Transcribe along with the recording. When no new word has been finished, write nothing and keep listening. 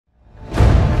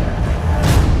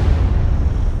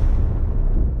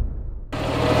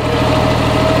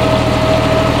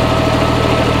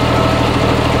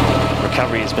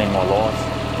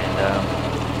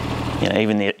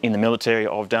even in the military,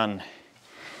 I've done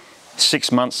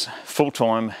 6 months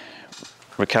full-time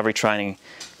recovery training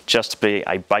just to be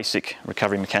a basic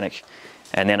recovery mechanic,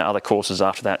 and then other courses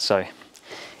after that. So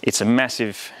it's a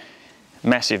massive,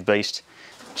 massive beast.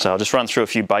 So I'll just run through a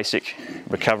few basic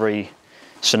recovery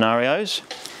scenarios,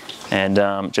 and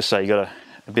just so you got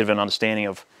a bit of an understanding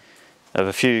of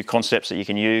a few concepts that you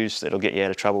can use that'll get you out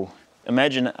of trouble.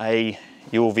 Imagine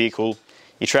your vehicle,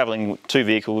 you're travelling with 2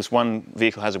 vehicles, one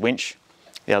vehicle has a winch,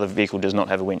 the other vehicle does not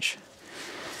have a winch.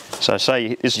 So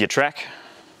say this is your track,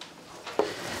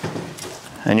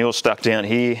 and you're stuck down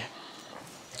here,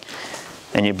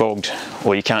 and you're bogged,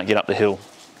 or you can't get up the hill.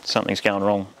 Something's going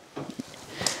wrong.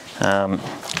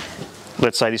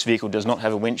 Let's say this vehicle does not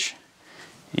have a winch.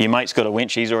 Your mate's got a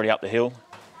winch, he's already up the hill,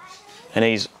 and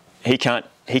he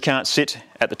can't sit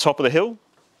at the top of the hill,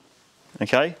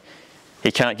 okay?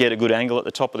 He can't get a good angle at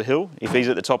the top of the hill. If he's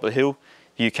at the top of the hill,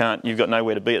 you've got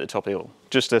nowhere to be at the top of the hill.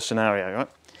 Just a scenario, right?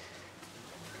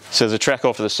 So there's a track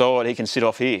off to the side, he can sit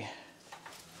off here.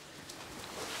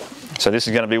 So this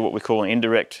is going to be what we call an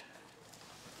indirect,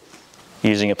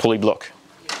 using a pulley block.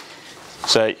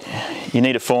 So you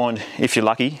need to find, if you're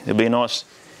lucky, there'll be a nice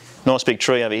big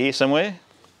tree over here somewhere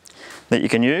that you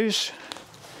can use,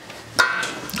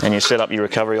 and you set up your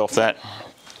recovery off that.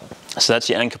 So that's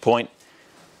your anchor point.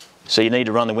 So you need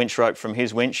to run the winch rope from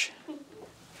his winch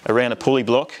around a pulley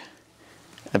block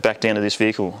and back down to this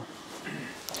vehicle.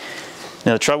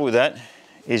 Now the trouble with that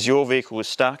is your vehicle is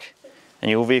stuck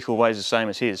and your vehicle weighs the same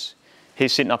as his.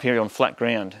 He's sitting up here on flat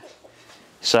ground.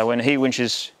 So when he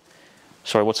winches,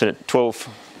 sorry, what's it, 12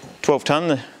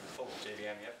 tonne?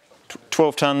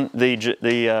 12 tonne,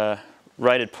 the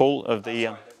rated pull of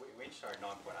the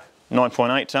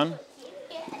 9.8 tonne.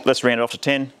 Let's round it off to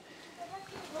 10.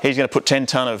 He's going to put 10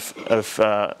 tonne of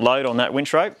load on that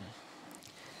winch rope.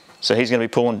 So he's going to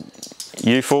be pulling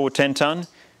you forward 10 tonne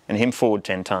and him forward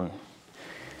 10 tonne.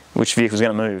 Which vehicle's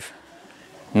going to move?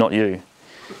 Not you.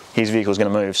 His vehicle's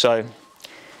going to move. So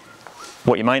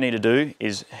what you may need to do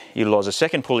is utilise a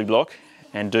second pulley block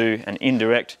and do an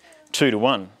indirect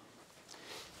 2-to-1.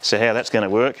 So how that's going to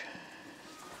work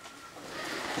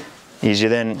is you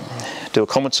then do a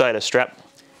compensator strap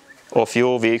off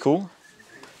your vehicle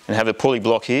and have a pulley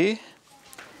block here,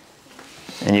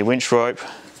 and your winch rope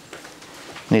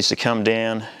needs to come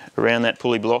down around that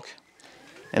pulley block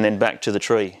and then back to the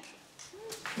tree.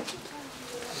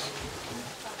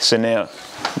 So now,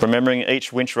 remembering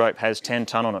each winch rope has 10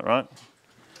 tonne on it, right?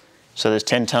 So there's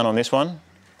 10 tonne on this one,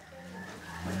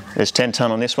 there's 10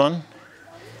 tonne on this one,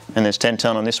 and there's 10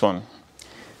 tonne on this one.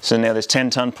 So now there's 10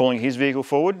 tonne pulling his vehicle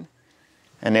forward,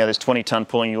 and now there's 20 tonne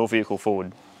pulling your vehicle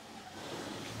forward.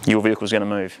 Your vehicle's going to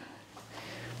move.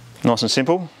 Nice and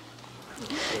simple.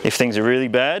 If things are really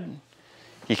bad,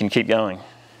 you can keep going.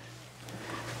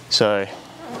 So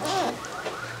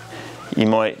you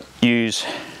might use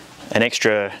an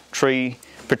extra tree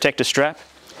protector strap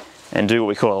and do what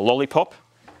we call a lollipop.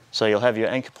 So you'll have your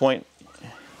anchor point,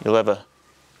 you'll have a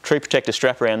tree protector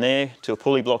strap around there to a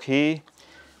pulley block here.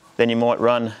 Then you might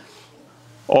run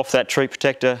off that tree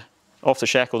protector, off the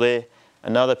shackle there,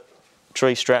 another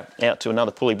tree strap out to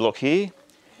another pulley block here.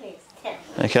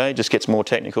 Okay, just gets more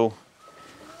technical.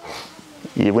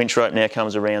 Your winch rope now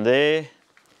comes around there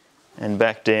and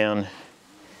back down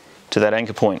to that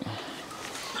anchor point.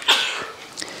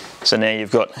 So now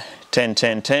you've got 10,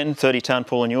 10, 10, 30 tonne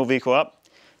pulling your vehicle up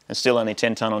and still only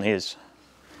 10 tonne on his.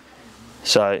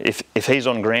 So if he's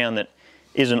on ground that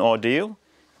isn't ideal,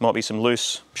 might be some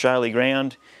loose shaly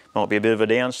ground, might be a bit of a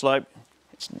downslope,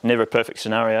 it's never a perfect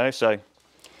scenario, so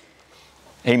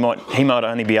he might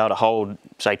only be able to hold,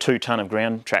 say, 2 tonne of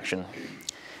ground traction.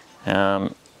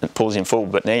 It pulls him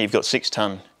forward, but now you've got 6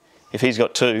 tonne. If he's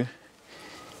got 2,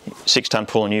 6 tonne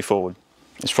pulling you forward,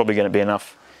 it's probably going to be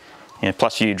enough. You know,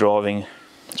 plus you driving,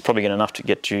 it's probably going to be enough to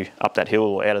get you up that hill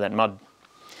or out of that mud.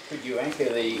 Could you anchor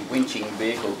the winching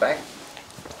vehicle back?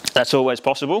 That's always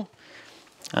possible.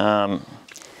 That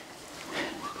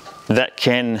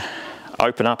can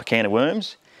open up a can of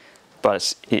worms,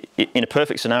 but in a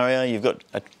perfect scenario, you've got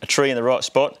a tree in the right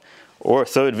spot or a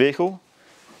third vehicle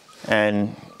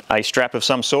and a strap of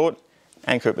some sort,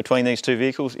 anchor it between these 2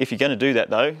 vehicles. If you're going to do that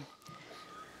though,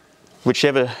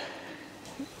 whichever,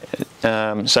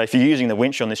 so if you're using the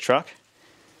winch on this truck,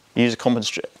 use a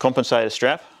compensator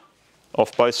strap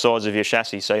off both sides of your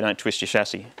chassis so you don't twist your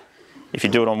chassis. If you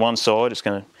do it on one side, it's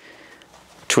going to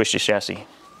twist your chassis.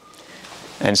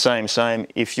 And same,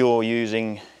 if you're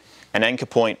using an anchor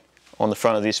point on the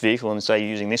front of this vehicle and say you're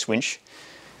using this winch,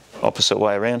 opposite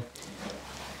way around,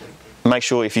 make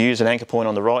sure if you use an anchor point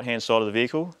on the right hand side of the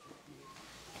vehicle,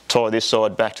 tie this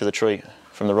side back to the tree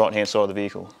from the right hand side of the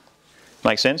vehicle.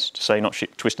 Make sense? So you're not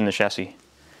twisting the chassis.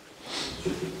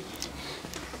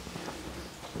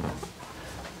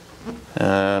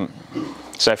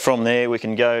 So from there we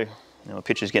can go, my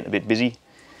picture's getting a bit busy.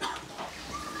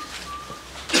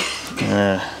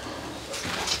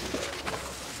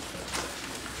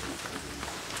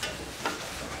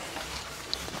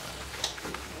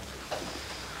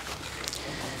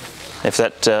 If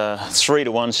that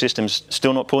 3-to-1 system's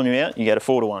still not pulling you out, you go to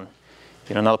 4-to-1.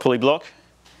 Get another pulley block.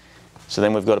 So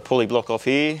then we've got a pulley block off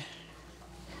here,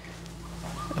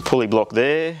 a pulley block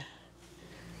there,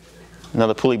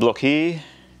 another pulley block here,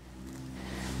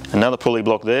 another pulley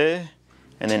block there,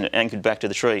 and then anchored back to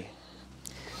the tree.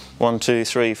 1, 2,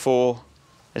 3, 4.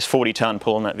 There's 40 tonne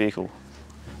pull on that vehicle.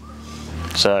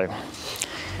 So,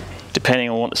 depending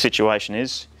on what the situation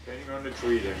is, depending on the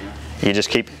tree then, you just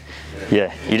keep,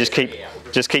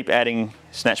 just keep adding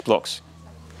snatch blocks.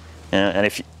 And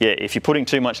if you're putting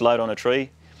too much load on a tree,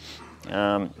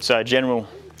 so a general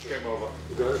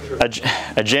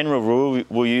rule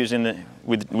we'll use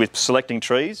with selecting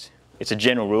trees. It's a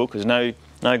general rule because no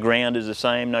ground is the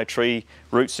same, no tree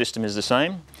root system is the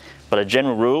same. But a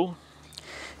general rule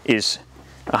is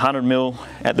 100 mil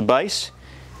at the base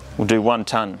will do 1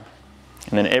 tonne,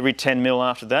 and then every 10 mil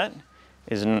after that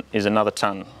is another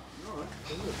tonne.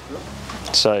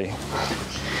 So,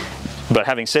 but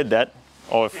having said that,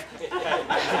 like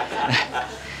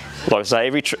I say,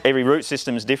 every root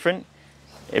system is different.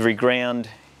 Every ground,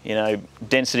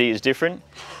 density is different,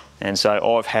 and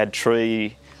so I've had a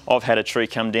tree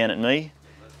come down at me,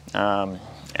 and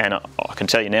I can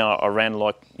tell you now, I ran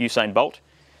like Usain Bolt,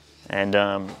 and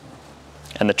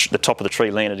the top of the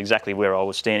tree landed exactly where I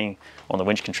was standing on the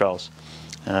winch controls,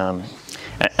 and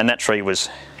that tree was,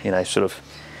 sort of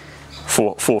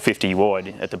 450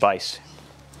 wide at the base,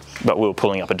 but we were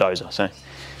pulling up a dozer, so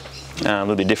a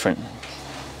little bit different.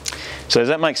 So does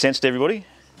that make sense to everybody?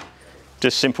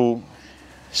 Just simple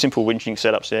winching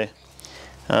setups there.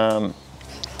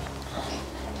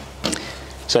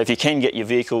 So if you can get your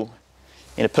vehicle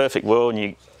in a perfect world,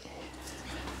 and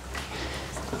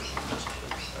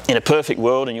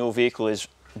your vehicle is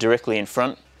directly in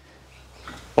front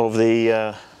of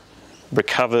the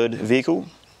recovered vehicle.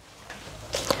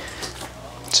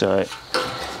 So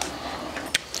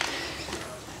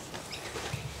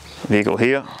vehicle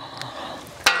here.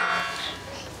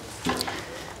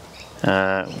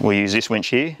 We use this winch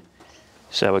here,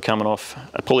 so we're coming off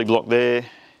a pulley block there,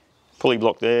 pulley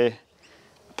block there,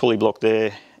 pulley block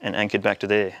there, and anchored back to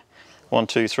there. 1,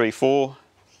 2, 3, 4.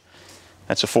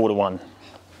 That's a 4-to-1.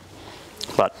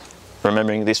 But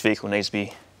remembering this vehicle needs to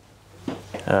be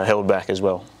held back as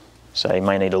well, so you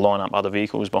may need to line up other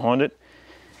vehicles behind it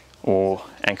or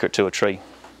anchor it to a tree.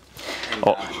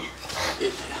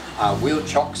 Are wheel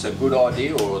chocks a good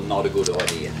idea or not a good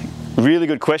idea? Really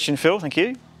good question, Phil, thank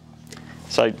you.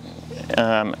 So,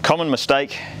 common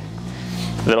mistake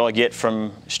that I get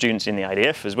from students in the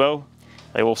ADF as well,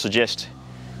 they all suggest,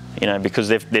 because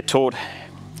they're taught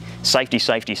safety,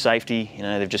 safety, safety,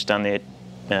 they've just done their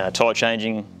tyre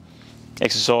changing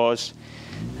exercise,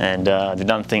 and they've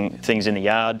done things in the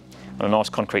yard on a nice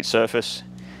concrete surface,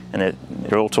 and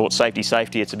they're all taught safety,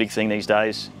 safety, it's a big thing these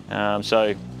days.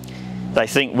 So they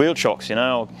think wheel chocks,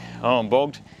 oh, I'm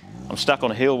bogged, I'm stuck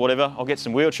on a hill, whatever, I'll get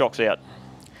some wheel chocks out.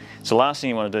 It's the last thing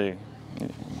you want to do.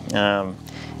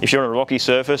 If you're on a rocky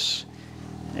surface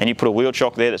and you put a wheel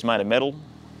chock there that's made of metal,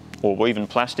 or even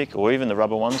plastic, or even the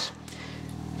rubber ones,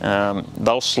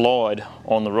 they'll slide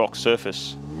on the rock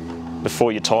surface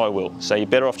before your tyre will. So you're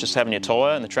better off just having your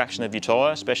tyre and the traction of your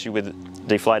tyre, especially with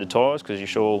deflated tyres, because you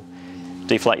sure will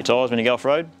deflate your tyres when you go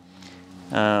off-road.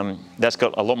 That's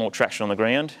got a lot more traction on the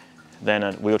ground than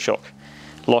a wheel chock.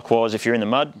 Likewise, if you're in the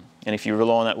mud, and if you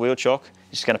rely on that wheel chock,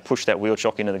 you're just going to push that wheel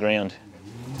chock into the ground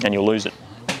and you'll lose it.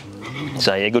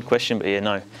 So yeah, good question, but yeah,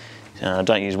 no,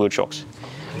 don't use wheel chocks.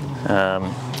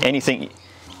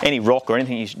 Any rock or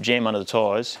anything you jam under the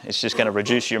tyres, it's just going to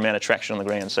reduce your amount of traction on the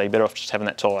ground, so you're better off just having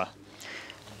that tyre.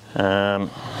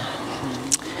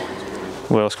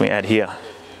 What else can we add here?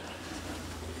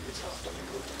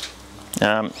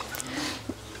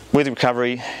 With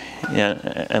recovery,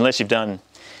 unless you've done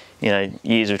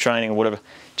years of training or whatever,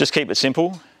 just keep it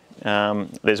simple.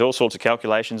 There's all sorts of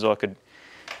calculations I could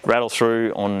rattle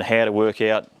through on how to work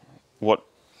out what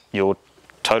your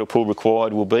total pull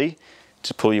required will be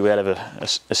to pull you out of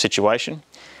a situation.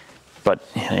 But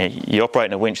you operate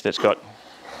in a winch that's got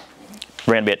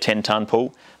around about 10 tonne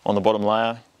pull on the bottom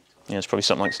layer. It's probably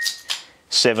something like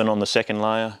 7 on the second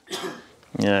layer,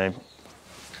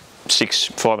 6,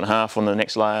 5.5 on the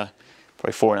next layer,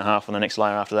 probably 4.5 on the next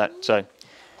layer after that. So,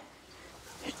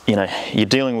 you're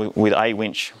dealing with a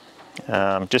winch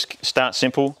Just start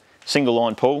simple, single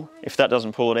line pull. If that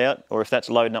doesn't pull it out, or if that's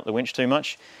loading up the winch too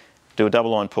much, do a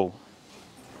double line pull.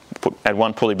 Add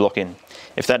one pulley block in.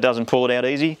 If that doesn't pull it out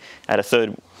easy, add a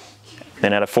third,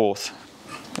 then add a fourth,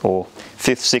 or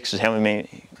fifth, sixth is how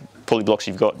many pulley blocks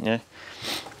you've got. Yeah.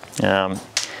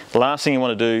 The last thing you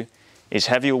want to do is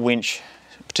have your winch,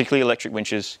 particularly electric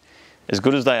winches, as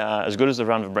good as they are, as good as the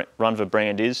Runver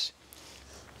brand is,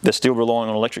 they're still relying on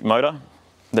an electric motor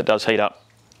that does heat up.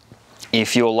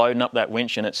 If you're loading up that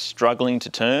winch and it's struggling to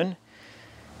turn,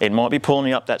 it might be pulling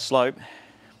you up that slope,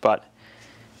 but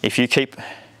if you keep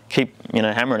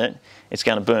hammering it, it's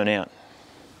going to burn out.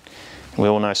 We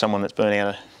all know someone that's burning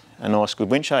out a nice good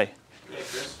winch, hey?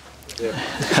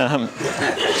 Yeah.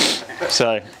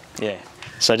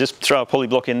 So just throw a pulley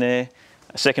block in there,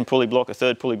 a second pulley block, a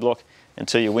third pulley block,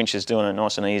 until your winch is doing it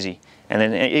nice and easy. And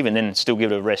then even then, still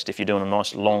give it a rest if you're doing a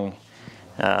nice long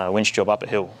winch job up a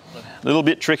hill. A little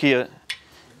bit trickier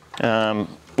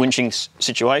winching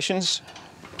situations.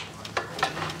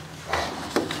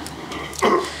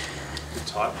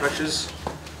 Tyre pressures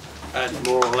add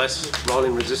more or less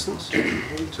rolling resistance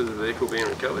to the vehicle being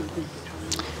recovered?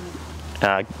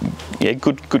 Yeah,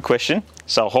 good question.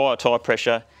 So higher tyre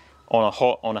pressure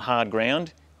on a hard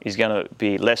ground is going to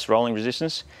be less rolling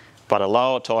resistance, but a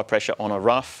lower tyre pressure on a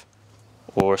rough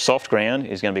or a soft ground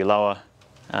is going to be lower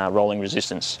rolling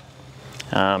resistance.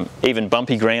 Even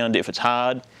bumpy ground, if it's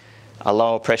hard, a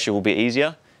lower pressure will be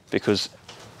easier, because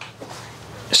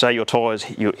say your tyre's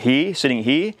here, sitting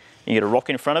here, you get a rock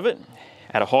in front of it,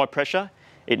 at a high pressure,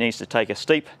 it needs to take a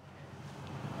steep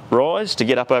rise to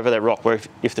get up over that rock, where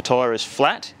if the tyre is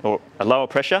flat or a lower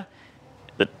pressure,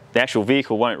 the actual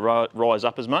vehicle won't rise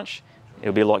up as much.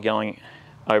 It'll be like going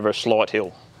over a slight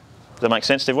hill. Does that make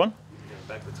sense to everyone? Yeah,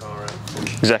 back the tyre out.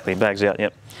 Exactly, bags out,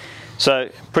 yep. So,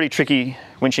 pretty tricky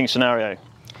winching scenario.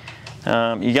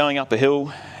 You're going up a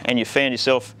hill and you found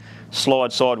yourself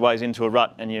slide sideways into a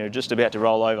rut and you're just about to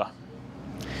roll over.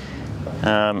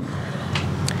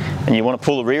 And you want to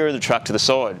pull the rear of the truck to the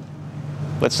side.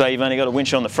 Let's say you've only got a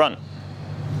winch on the front.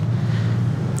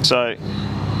 So,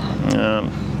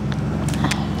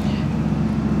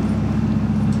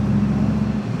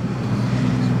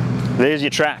 there's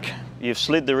your track. You've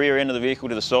slid the rear end of the vehicle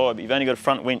to the side, but you've only got a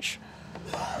front winch.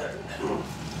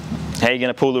 How are you going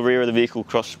to pull the rear of the vehicle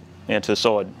across to the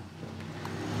side?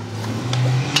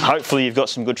 Hopefully you've got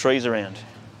some good trees around.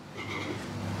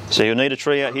 So you'll need a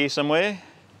tree out here somewhere.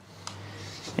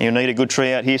 You'll need a good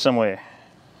tree out here somewhere.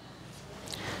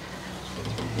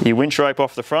 You winch rope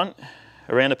off the front,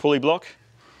 around a pulley block,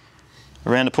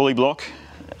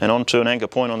 and onto an anchor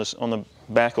point on the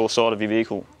back or side of your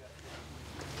vehicle.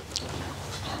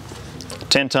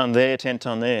 10 tonne there, 10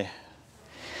 tonne there.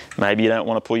 Maybe you don't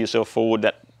want to pull yourself forward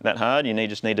that hard, you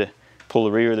just need to pull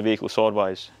the rear of the vehicle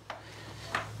sideways.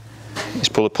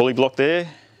 Just pull a pulley block there,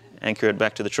 anchor it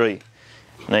back to the tree.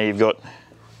 Now you've got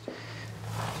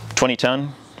 20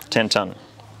 tonne, 10 tonne.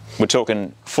 We're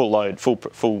talking full load,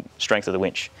 full strength of the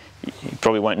winch. You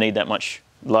probably won't need that much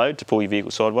load to pull your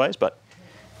vehicle sideways, but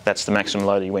that's the maximum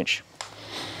load of your winch.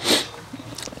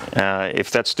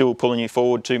 If that's still pulling you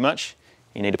forward too much,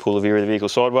 you need to pull the rear of the vehicle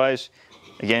sideways.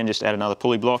 Again, just add another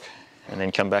pulley block and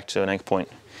then come back to an anchor point.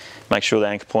 Make sure the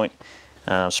anchor point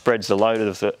spreads the load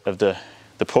of the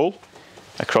pull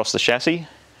across the chassis.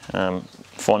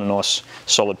 Find a nice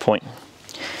solid point.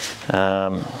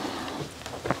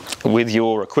 With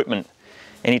your equipment,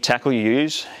 any tackle you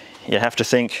use, you have to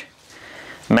think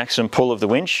maximum pull of the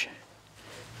winch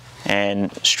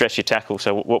and stress your tackle.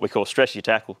 So what we call stress your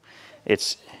tackle,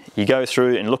 it's you go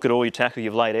through and look at all your tackle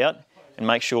you've laid out and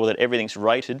make sure that everything's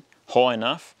rated high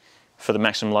enough for the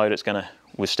maximum load it's going to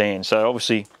withstand. So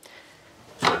obviously,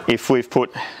 if we've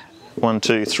put 1,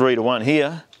 2, 3 to 1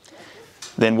 here,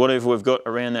 then whatever we've got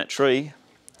around that tree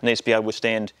needs to be able to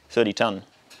withstand 30 tonne.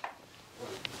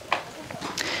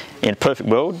 In a perfect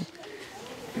world,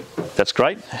 that's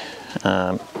great.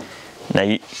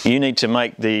 Now you need to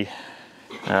make the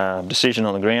decision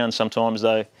on the ground sometimes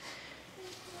though.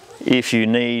 If you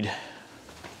need,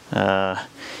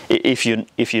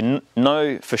 if you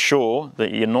know for sure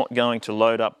that you're not going to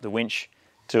load up the winch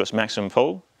to its maximum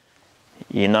pull,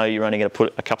 you know you're only going to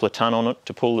put a couple of tonne on it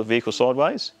to pull the vehicle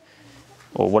sideways,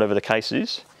 or whatever the case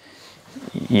is,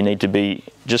 you need to be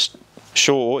just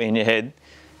sure in your head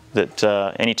that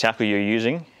any tackle you're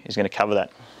using is going to cover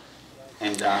that.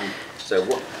 And so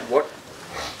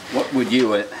what would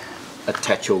you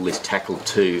attach all this tackle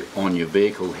to on your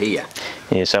vehicle here?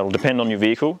 Yeah, so it'll depend on your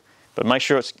vehicle, but make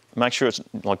sure it's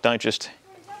like, don't just,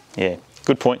 yeah,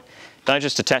 good point. Don't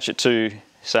just attach it to,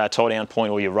 say, a tie down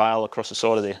point or your rail across the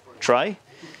side of the tray.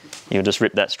 You'll just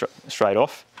rip that straight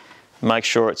off. make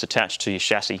sure it's attached to your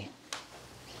chassis.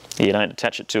 You don't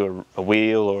attach it to a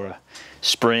wheel or a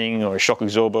spring or a shock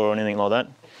absorber or anything like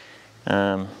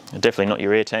that. Definitely not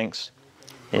your air tanks.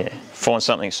 Yeah, find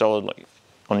something solid like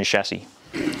on your chassis.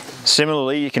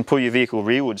 Similarly, you can pull your vehicle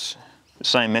rearwards, the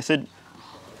same method.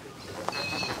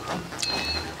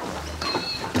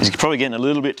 It's probably getting a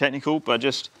little bit technical, but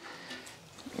just,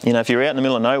 you know, if you're out in the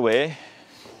middle of nowhere,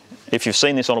 if you've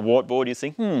seen this on a whiteboard, you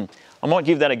think, I might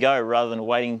give that a go rather than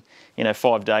waiting, you know,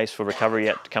 5 days for recovery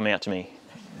to come out to me.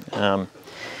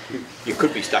 You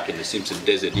could be stuck in the Simpson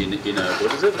Desert in a,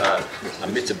 what is it, a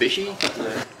Mitsubishi?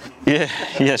 Yeah,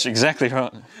 yes, exactly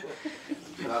right.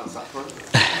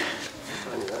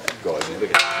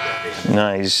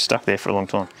 No, he's stuck there for a long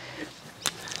time.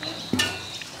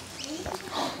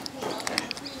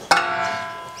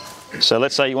 So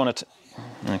let's say you want to,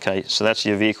 okay, so that's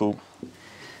your vehicle,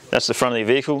 that's the front of your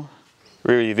vehicle,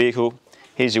 rear of your vehicle,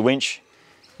 here's your winch,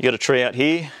 you got a tree out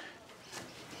here,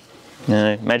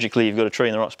 magically you've got a tree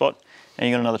in the right spot, and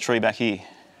you've got another tree back here.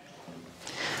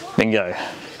 Bingo.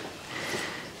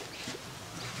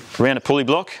 Around a pulley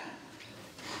block,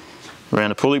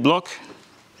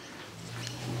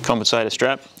 compensator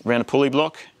strap, around a pulley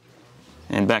block,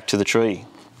 and back to the tree.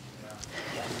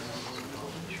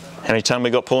 How many ton we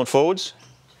got pulling forwards?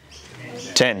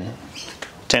 10.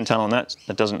 10 ton on that.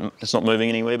 It's not moving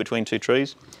anywhere between two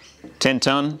trees. 10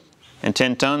 ton and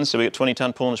 10 tons, so we got 20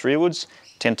 ton pulling us rearwards,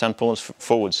 10 ton pulling us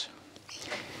forwards.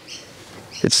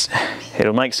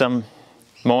 It'll make some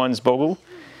minds boggle,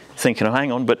 thinking, oh,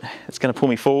 hang on, but it's going to pull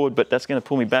me forward, but that's going to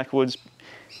pull me backwards.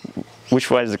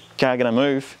 Which way is the car going to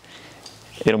move?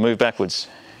 It'll move backwards.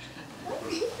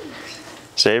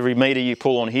 So every metre you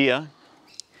pull on here,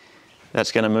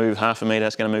 that's going to move half a metre,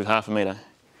 that's going to move half a metre.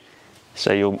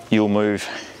 So you'll move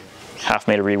half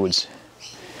metre rearwards.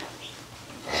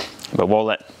 But while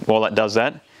that does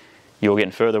that, you're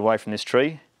getting further away from this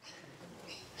tree.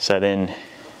 So then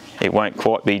it won't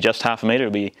quite be just half a metre,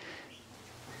 it'll be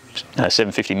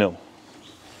 750 mil.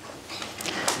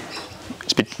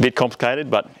 It's a bit complicated,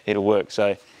 but it'll work.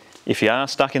 So if you are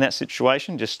stuck in that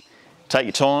situation, just take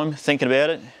your time thinking about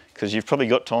it, because you've probably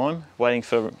got time waiting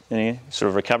for any sort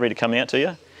of recovery to come out to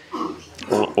you.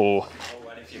 Or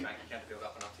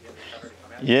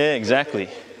yeah, exactly.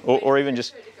 Or even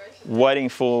just waiting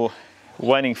for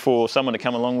someone to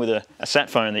come along with a sat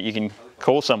phone that you can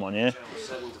call someone, yeah?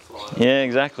 Yeah,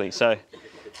 exactly. So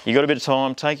you got a bit of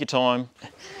time, take your time.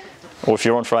 Or if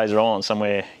you're on Fraser Island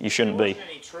somewhere you shouldn't be.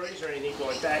 Any trees or anything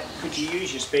like that, could you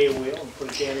use your spare wheel and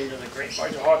put it down into the creek?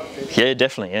 Yeah,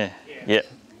 definitely, yeah. Yeah.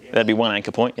 That'd be one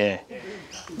anchor point, yeah.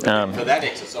 For that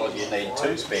exercise you need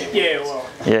 2 spare wheels. Yeah, well.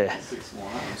 Yeah.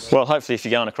 Well, hopefully if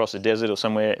you're going across the desert or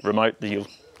somewhere remote, you'll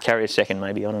carry a second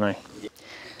maybe, I don't know.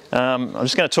 I'm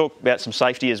just going to talk about some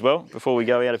safety as well before we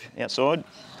go outside.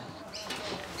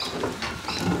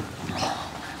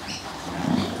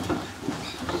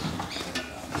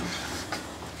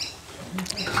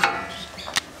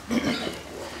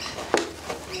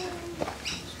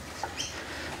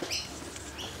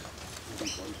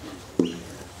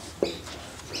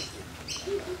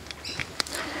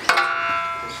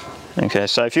 Okay,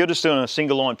 so if you're just doing a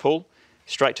single line pull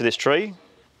straight to this tree,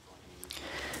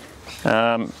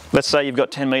 let's say you've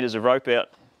got 10 metres of rope out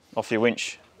off your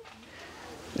winch.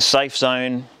 Safe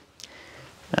zone,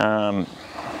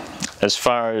 as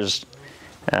far as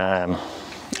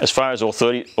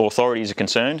authorities are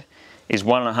concerned, is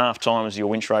 1.5 times your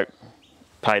winch rope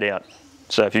paid out.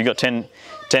 So if you've got 10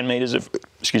 metres of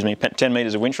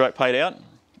winch rope paid out,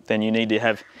 then you need to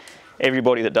have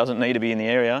everybody that doesn't need to be in the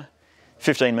area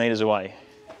 15 metres away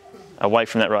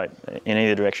from that rope in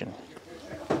either direction.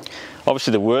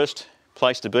 Obviously the worst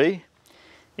place to be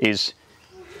is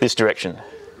this direction,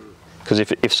 because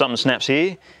if something snaps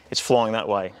here, it's flying that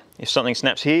way. If something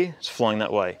snaps here, it's flying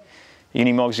that way.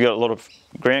 Unimog's got a lot of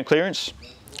ground clearance,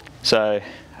 so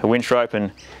a winch rope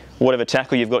and whatever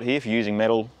tackle you've got here, if you're using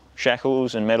metal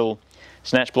shackles and metal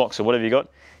snatch blocks or whatever you got,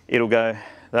 it'll go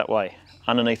that way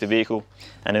underneath the vehicle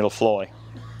and it'll fly.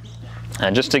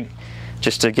 And just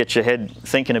to get your head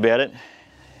thinking about it,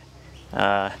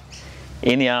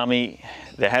 in the Army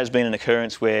there has been an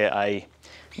occurrence where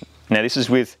now this is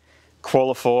with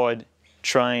qualified,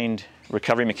 trained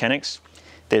recovery mechanics,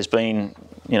 there's been,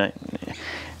 you know,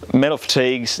 metal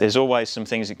fatigues, there's always some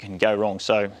things that can go wrong.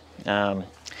 So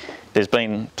there's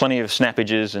been plenty of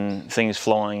snappages and things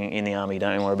flying in the Army,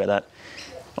 don't worry about that.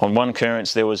 On one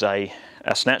occurrence there was a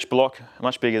snatch block,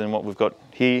 much bigger than what we've got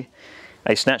here,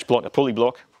 a snatch block, a pulley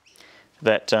block,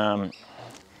 that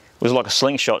was like a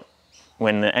slingshot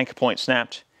when the anchor point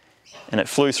snapped, and it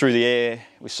flew through the air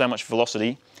with so much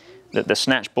velocity that the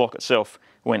snatch block itself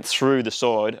went through the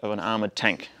side of an armoured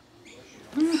tank.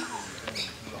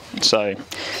 So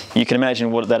you can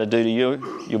imagine what that'd do to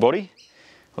you, your body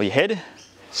or your head.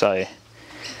 So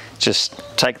just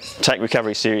take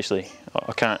recovery seriously.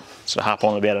 I can't sort of harp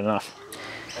on about it enough.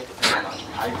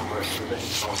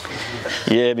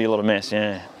 Yeah, it'd be a lot of mess,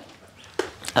 yeah.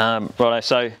 Righto,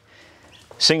 so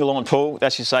single line pull,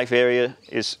 that's your safe area,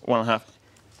 is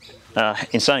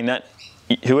 1.5. In saying that,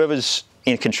 whoever's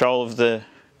in control of the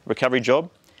recovery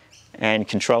job and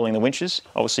controlling the winches,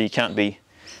 obviously you can't be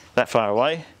that far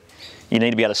away. You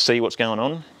need to be able to see what's going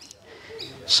on.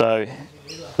 So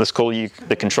let's call you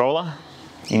the controller.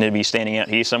 You need to be standing out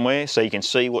here somewhere so you can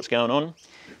see what's going on.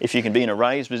 If you can be in a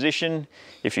raised position,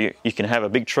 if you can have a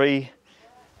big tree,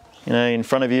 you know, in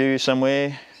front of you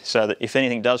somewhere, so that if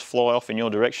anything does fly off in your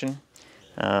direction,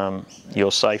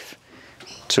 you're safe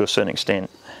to a certain extent.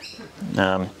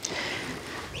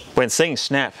 When things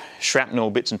snap, shrapnel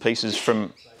bits and pieces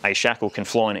from a shackle can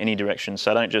fly in any direction,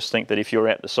 so don't just think that if you're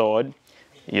out the side,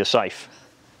 you're safe.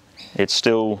 It's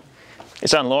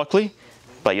unlikely,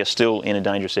 but you're still in a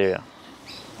dangerous area.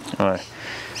 All right.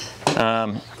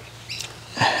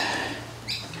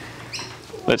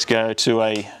 Let's go to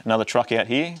another truck out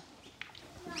here,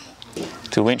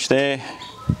 to a winch there.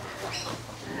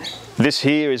 This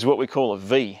here is what we call a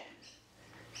V.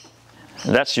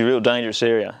 That's your real dangerous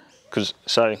area,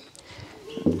 so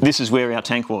this is where our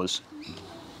tank was.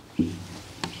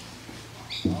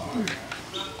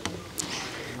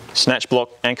 Snatch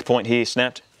block, anchor point here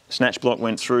snapped, snatch block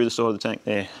went through the side of the tank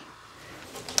there.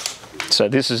 So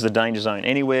this is the danger zone.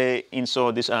 Anywhere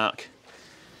inside this arc,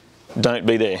 don't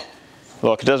be there.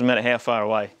 Like, it doesn't matter how far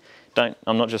away.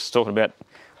 I'm not just talking about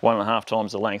 1.5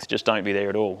 times the length, just don't be there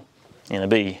at all. You know,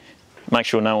 make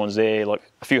sure no one's there, like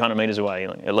a few hundred metres away,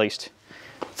 like, at least.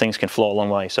 Things can fly a long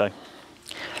way, so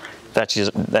that's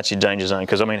your danger zone.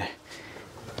 Because I mean,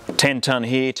 10 tonne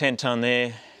here, 10 tonne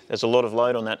there, there's a lot of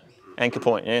load on that anchor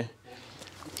point, yeah?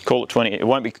 Call it 20. It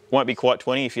won't be quite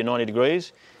 20 if you're 90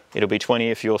 degrees. It'll be 20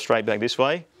 if you're straight back this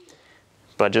way.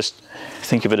 But just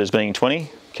think of it as being 20,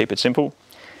 keep it simple.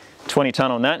 20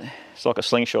 tonne on that, it's like a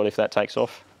slingshot if that takes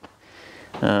off.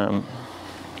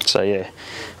 So yeah,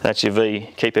 that's your V.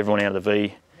 Keep everyone out of the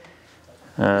V.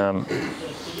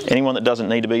 Anyone that doesn't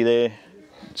need to be there,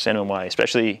 send them away.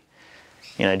 Especially,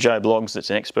 you know, Joe Bloggs that's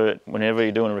an expert. Whenever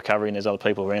you're doing a recovery and there's other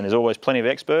people around, there's always plenty of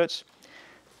experts.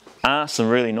 Ask them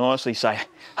really nicely, say,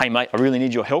 hey mate, I really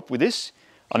need your help with this.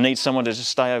 I need someone to just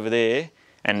stay over there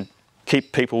and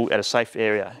keep people at a safe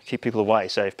area, keep people away.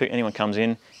 So if anyone comes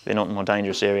in, they're not in my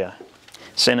dangerous area.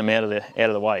 Send them out of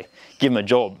the way. Give them a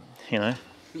job, you know.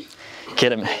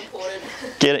 Get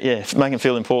it, yeah, make them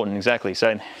feel important, exactly. So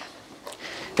in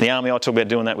the army, I talk about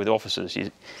doing that with officers.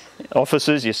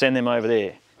 You send them over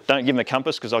there. Don't give them a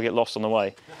compass because I'll get lost on the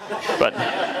way. But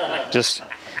just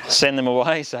send them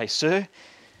away, say, sir,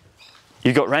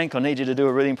 you've got rank, I need you to do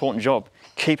a really important job.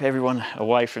 Keep everyone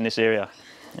away from this area.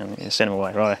 And send them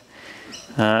away, right?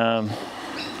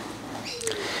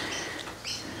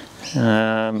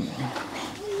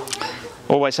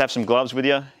 Always have some gloves with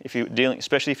you if you're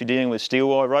especially if you're dealing with steel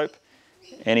wire rope.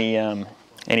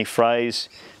 Any frays,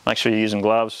 make sure you're using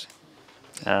gloves.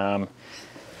 Yeah,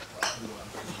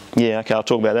 okay, I'll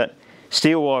talk about that.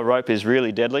 Steel wire rope is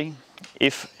really deadly.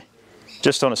 If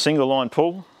just on a single line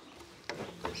pull,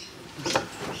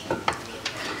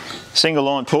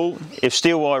 if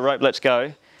steel wire rope lets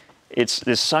go,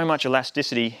 there's so much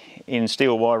elasticity in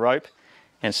steel wire rope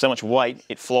and so much weight,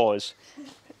 it flies.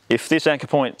 If this anchor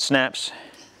point snaps,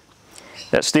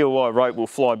 that steel wire rope will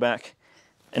fly back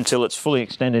until it's fully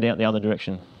extended out the other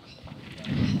direction.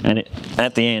 And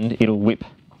at the end, it'll whip.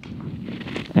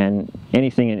 And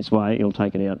anything in its way, it'll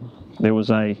take it out. There was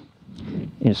in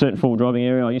a certain forward driving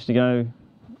area I used to go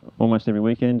almost every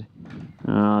weekend.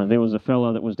 There was a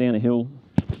fella that was down a hill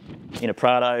in a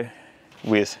Prado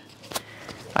with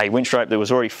a winch rope that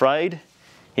was already frayed.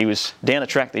 He was down a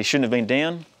track that he shouldn't have been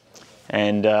down,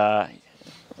 and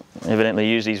evidently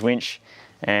used his winch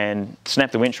and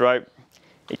snapped the winch rope.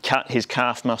 It cut his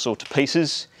calf muscle to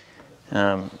pieces. You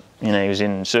know, he was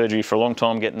in surgery for a long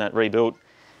time getting that rebuilt.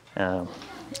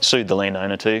 Sued the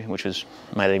landowner too, which was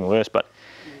made it even worse. But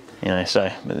you know, so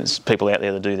there's people out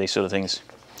there that do these sort of things.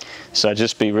 So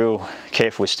just be real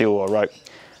careful with steel wire rope.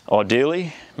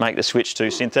 Ideally, make the switch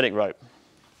to synthetic rope.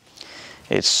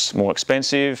 It's more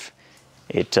expensive.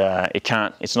 It's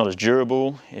not as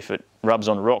durable. If it rubs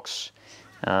on rocks,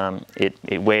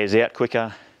 it wears out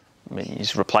quicker. I mean, you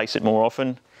just replace it more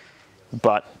often.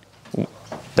 But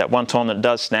that one time that it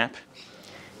does snap,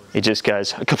 it just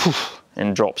goes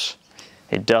and drops.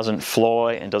 It doesn't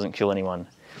fly and doesn't kill anyone.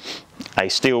 A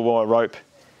steel wire rope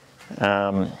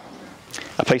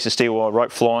a piece of steel wire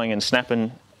rope flying and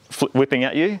snapping, whipping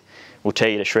at you will tear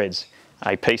you to shreds.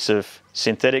 A piece of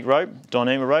synthetic rope,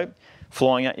 Dyneema rope,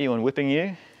 flying at you and whipping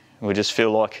you will just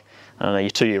feel like, I don't know, your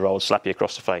 2-year-old slap you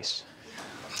across the face.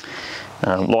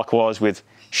 Likewise with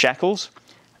shackles,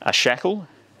 a shackle,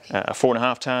 a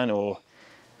 4.5 ton or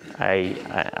a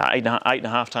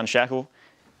 8.5 ton shackle,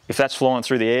 if that's flying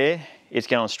through the air, it's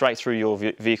going straight through your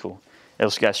vehicle.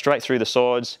 It'll go straight through the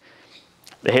sides,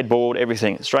 the headboard,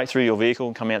 everything, straight through your vehicle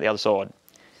and come out the other side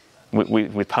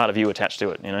with part of you attached to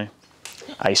it, you know.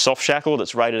 A soft shackle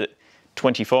that's rated at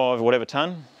 25 or whatever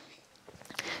ton,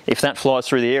 if that flies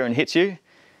through the air and hits you,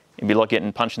 it'd be like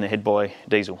getting punched in the head by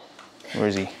Diesel. Where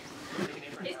is he?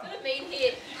 He's got a mean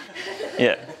hit.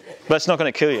 Yeah, but it's not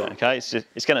going to kill you, okay?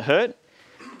 It's going to hurt,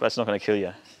 but it's not going to kill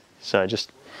you. So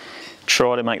just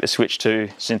try to make the switch to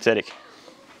synthetic.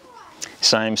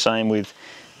 Same with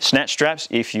snatch straps.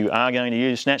 If you are going to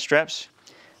use snatch straps,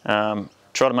 try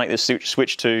to make this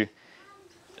switch to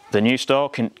the new style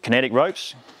kinetic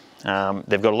ropes.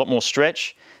 They've got a lot more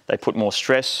stretch. They put more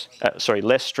stress,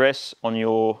 less stress on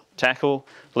your tackle,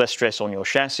 less stress on your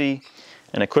chassis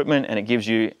and equipment, and it gives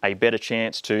you a better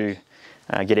chance to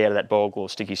get out of that bog or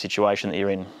sticky situation that you're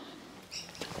in.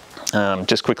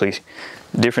 Just quickly,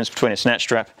 the difference between a snatch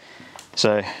strap.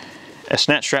 So a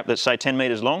snatch strap that's say 10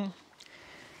 metres long,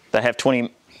 they have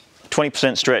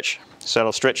 20% stretch. So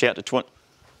it'll stretch out to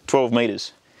 12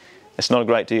 metres. It's not a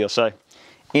great deal. So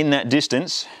in that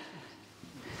distance,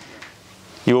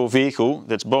 your vehicle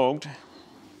that's bogged,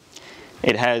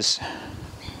 it has,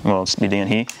 well, it's down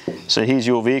here. So here's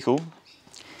your vehicle.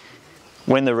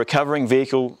 When the recovering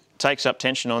vehicle takes up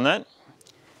tension on that,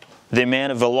 the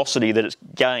amount of velocity that it's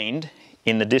gained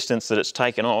in the distance that it's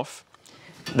taken off,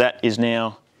 that is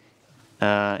now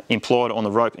implied on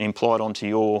the rope, implied onto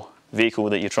your vehicle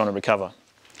that you're trying to recover.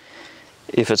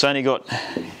 If it's only got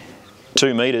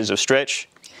 2 metres of stretch,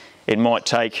 it might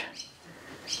take,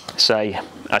 say,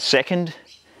 a second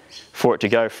for it to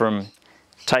go from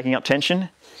taking up tension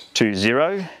to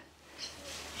 0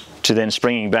 to then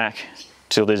springing back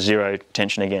till there's 0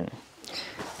 tension again.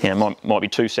 You know, it might be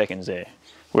 2 seconds there.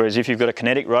 Whereas if you've got a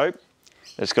kinetic rope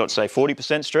that's got, say,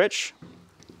 40% stretch,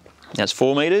 that's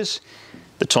 4 metres.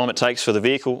 The time it takes for the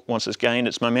vehicle, once it's gained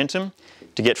its momentum,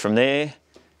 to get from there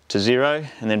to 0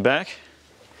 and then back,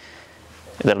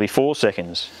 that'll be 4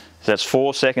 seconds. So that's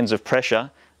 4 seconds of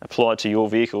pressure applied to your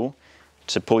vehicle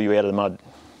to pull you out of the mud.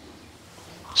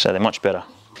 So they're much better.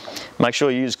 Make sure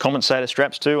you use compensator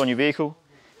straps too on your vehicle.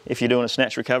 If you're doing a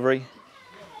snatch recovery,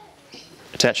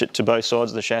 attach it to both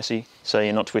sides of the chassis so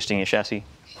you're not twisting your chassis.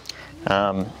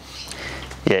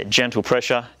 Yeah, gentle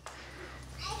pressure.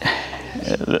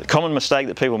 The common mistake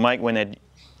that people make when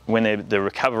they're the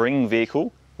recovering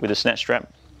vehicle with a snatch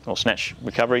strap or snatch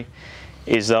recovery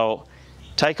is they'll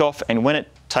take off, and when it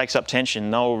takes up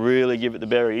tension, they'll really give it the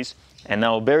berries and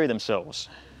they'll bury themselves.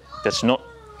 That's not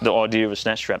the idea of a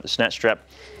snatch strap. The snatch strap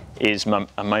is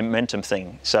a momentum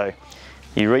thing. So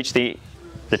you reach the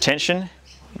tension,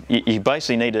 you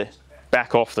basically need to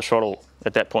back off the throttle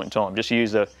at that point in time. Just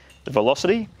use the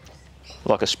velocity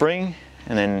like a spring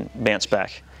and then bounce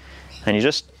back. And you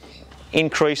just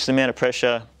increase the amount of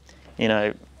pressure, you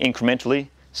know, incrementally.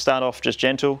 Start off just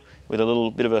gentle with a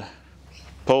little bit of a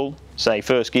pull, say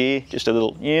first gear, just a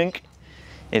little yank.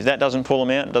 If that doesn't pull them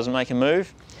out, it doesn't make them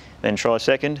move, then try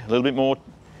second, a little bit more,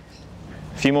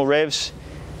 a few more revs,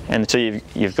 and until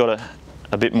you've got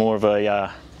a bit more of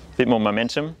a bit more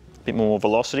momentum, a bit more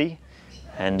velocity,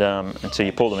 and until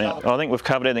you pull them out. I think we've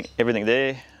covered everything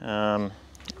there.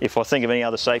 If I think of any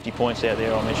other safety points out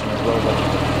there, I'll mention as well.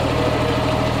 But